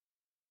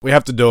We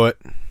have to do it.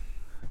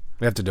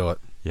 We have to do it.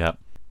 Yeah.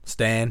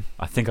 Stan.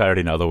 I think I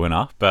already know the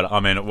winner, but I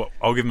mean,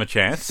 I'll give him a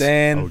chance.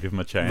 Stan. I'll give him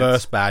a chance.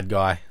 Versus Bad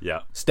Guy.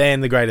 Yeah.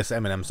 Stan, the greatest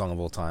Eminem song of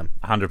all time.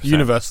 100%.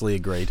 Universally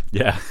agreed.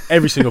 Yeah.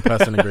 Every single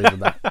person agrees with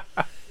that.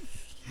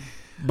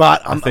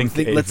 But I think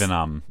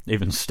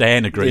even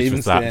Stan agrees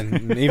with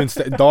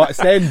that.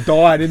 Stan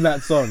died in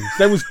that song.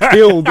 Stan was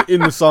killed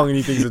in the song and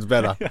he thinks it's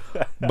better.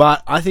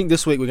 But I think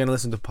this week we're going to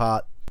listen to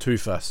part 2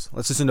 first.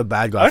 Let's listen to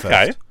Bad Guy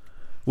first.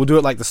 We'll do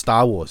it like the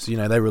Star Wars. You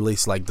know, they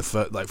release like the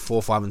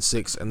 4, 5, and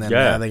 6, and then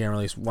now they're going to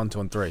release 1, 2,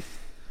 and 3.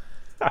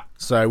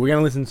 So we're going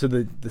to listen to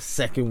the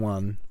second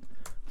one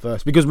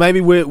first because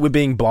maybe we're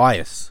being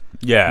biased.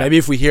 Yeah. Maybe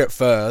if we hear it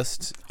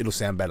first, it'll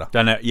sound better.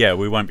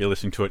 We won't be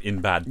listening to it in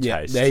bad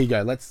taste. There you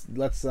go. Let's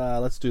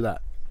do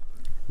that.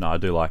 No, I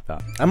do like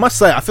that. I must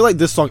say, I feel like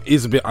this song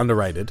is a bit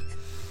underrated.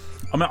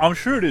 I mean, I'm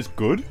sure it is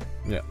good.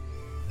 Yeah.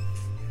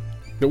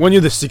 But when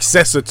you're the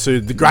successor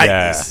to the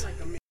greatness,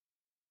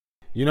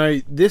 you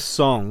know, this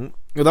song,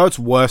 although it's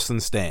worse than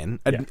Stan,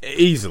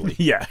 easily.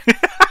 Yeah.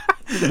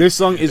 This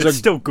song is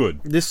still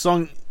good. This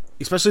song,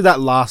 especially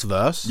that last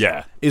verse,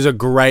 is a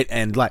great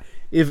end. Like,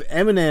 if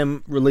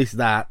Eminem released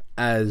that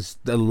as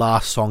the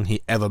last song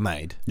he ever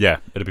made, it'd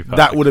be perfect.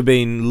 That would have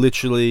been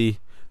literally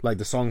like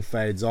the song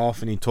fades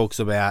off and he talks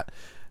about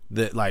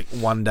that, like,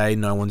 one day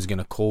no one's going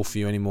to call for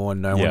you anymore,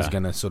 no one's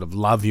going to sort of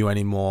love you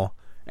anymore,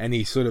 and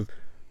he sort of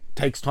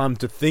takes time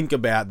to think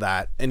about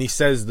that, and he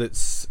says that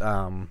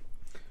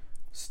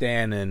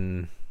Stan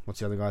and what's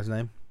the other guy's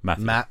name?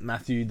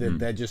 Matthew. That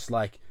they're just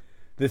like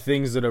the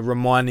things that are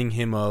reminding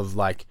him of,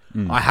 like,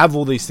 I have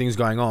all these things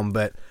going on,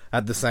 but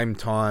at the same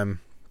time,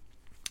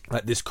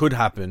 like, this could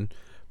happen,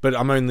 but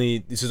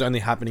this is only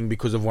happening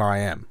because of where I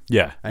am.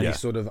 Yeah. And he's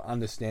sort of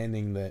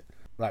understanding that,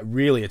 like,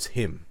 really it's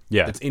him.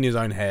 Yeah. It's in his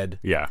own head.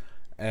 Yeah.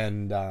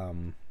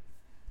 And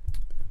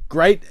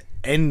great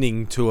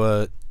ending to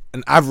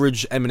an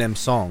average Eminem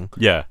song.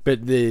 Yeah.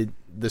 But the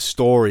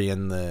story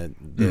and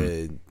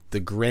the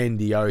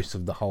grandiose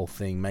of the whole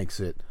thing makes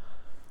it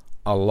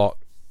a lot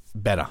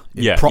better.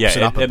 It props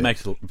it up a bit. It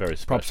makes it very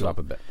special. Props it up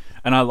a bit.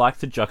 And I like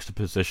the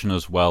juxtaposition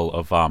as well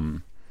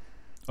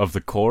of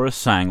the chorus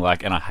saying,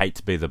 like, and I hate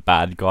to be the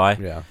bad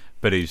guy,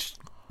 but he's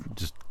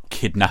just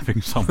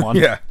kidnapping someone.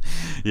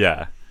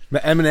 Yeah.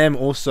 But Eminem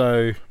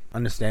also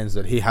understands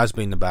that he has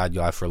been the bad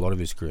guy for a lot of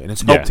his career, and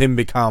it's helped him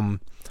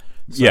become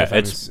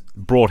it's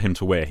brought him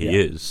to where he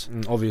is.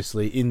 And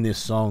obviously, in this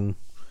song,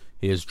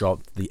 he has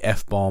dropped the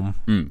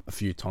F-bomb a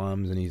few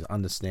times, and he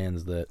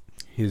understands that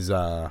his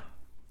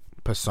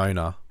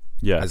persona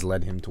has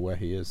led him to where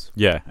he is.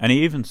 Yeah, and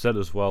he even said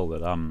as well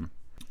that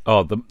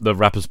the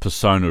rapper's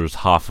persona is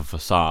half a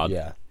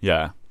facade.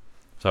 Yeah.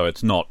 So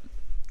it's not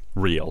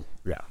real.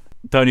 Yeah.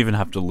 Don't even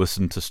have to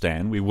listen to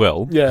Stan. We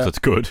will, because it's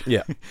good.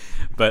 Yeah.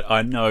 But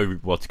I know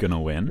what's going to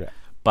win. Yeah.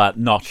 But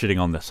not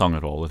shitting on the song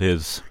at all. It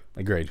is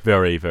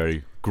very,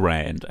 very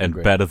grand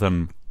and better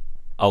than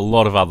a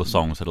lot of other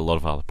songs that a lot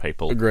of other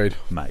people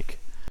make.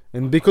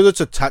 And because it's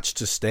attached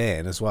to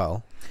Stan as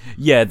well.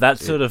 Yeah, that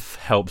sort of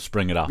helps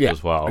bring it up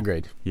as well.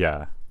 Agreed.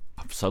 Yeah.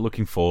 I'm so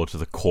looking forward to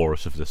the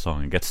chorus of this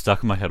song. It gets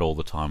stuck in my head all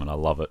the time and I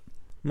love it.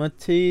 My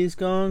tea's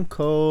gone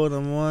cold,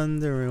 I'm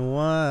wondering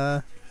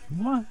why.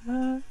 Why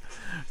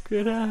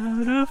get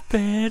out of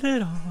bed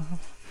at all?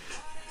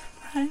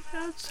 Right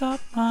outside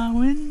my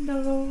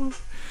window,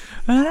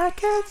 and I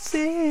can't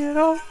see it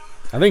all.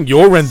 I think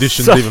your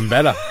rendition's even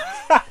better.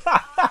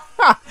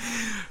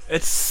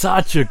 It's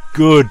such a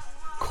good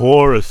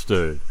chorus,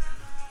 dude.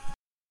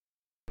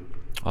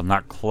 On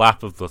that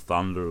clap of the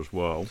thunder as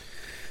well.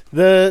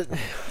 The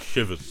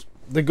shivers.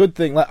 The good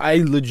thing, like, I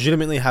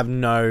legitimately have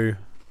no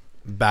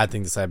bad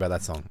thing to say about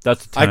that song.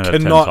 That's a 10 out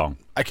of 10 song.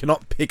 I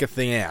cannot pick a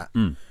thing out.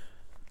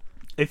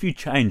 If you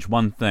change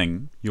one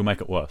thing, you'll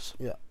make it worse.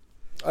 Yeah.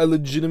 I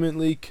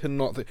legitimately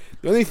cannot think.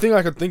 The only thing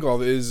I could think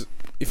of is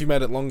if you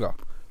made it longer.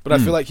 But I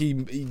feel like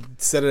he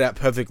set it out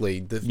perfectly.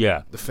 The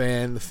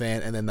fan,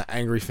 and then the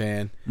angry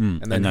fan.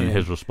 And then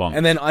his response.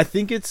 And then I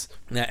think it's...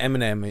 Now,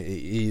 Eminem,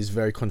 he is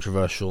very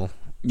controversial.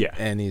 Yeah.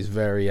 And he's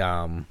very...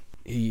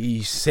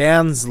 He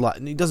sounds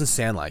like... He doesn't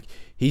sound like...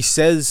 He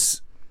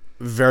says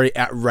very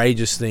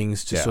outrageous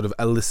things to sort of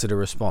elicit a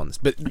response.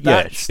 But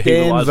that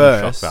Stan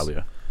verse...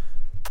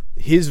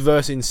 His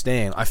verse in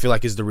Stan, I feel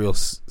like, is the real,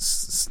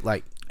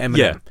 like, Eminem.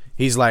 Yeah.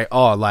 He's like,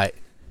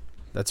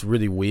 that's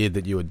really weird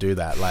that you would do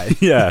that.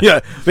 Like, yeah.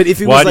 But if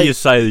why do you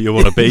say that you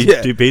want to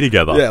be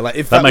together? Yeah, like,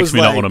 if that makes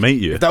me not want to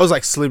meet you. If that was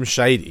like Slim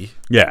Shady,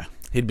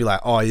 he'd be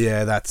like,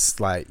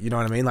 that's like, you know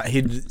what I mean? Like,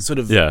 he'd sort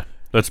of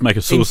let's make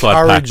a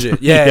suicide pact.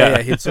 It.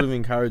 Yeah, he'd sort of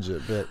encourage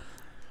it,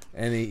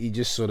 and he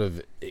just sort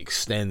of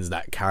extends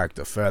that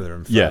character further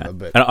and further. Yeah,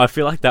 but and I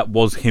feel like that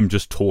was him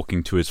just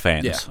talking to his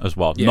fans as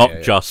well,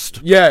 not just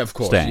of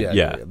course, Stan.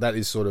 Yeah. That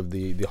is sort of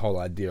the whole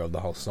idea of the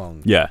whole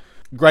song. Yeah.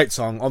 Great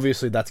song.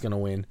 Obviously, that's going to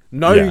win.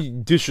 No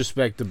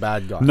disrespect to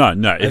Bad Guy.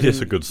 No, it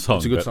is a good song.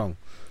 It's a good song.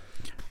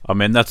 I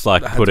mean, that's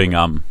like putting,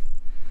 I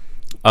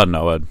don't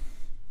know,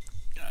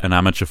 an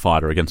amateur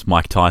fighter against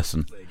Mike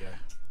Tyson. There you go.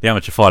 The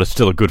amateur fighter's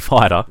still a good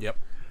fighter. Yep.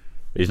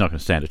 He's not going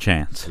to stand a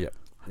chance. Yep.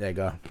 There you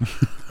go.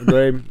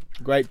 Agreed.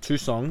 Great 2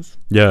 songs.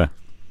 Yeah.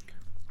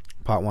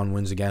 Part 1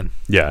 wins again.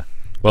 Yeah.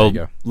 Well,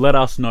 let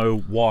us know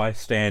why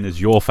Stan is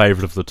your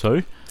favourite of the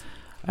 2,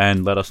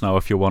 and let us know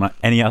if you want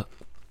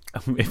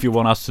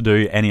us to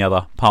do any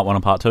other Part 1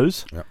 and Part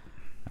 2s. Yep.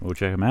 We'll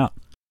check them out.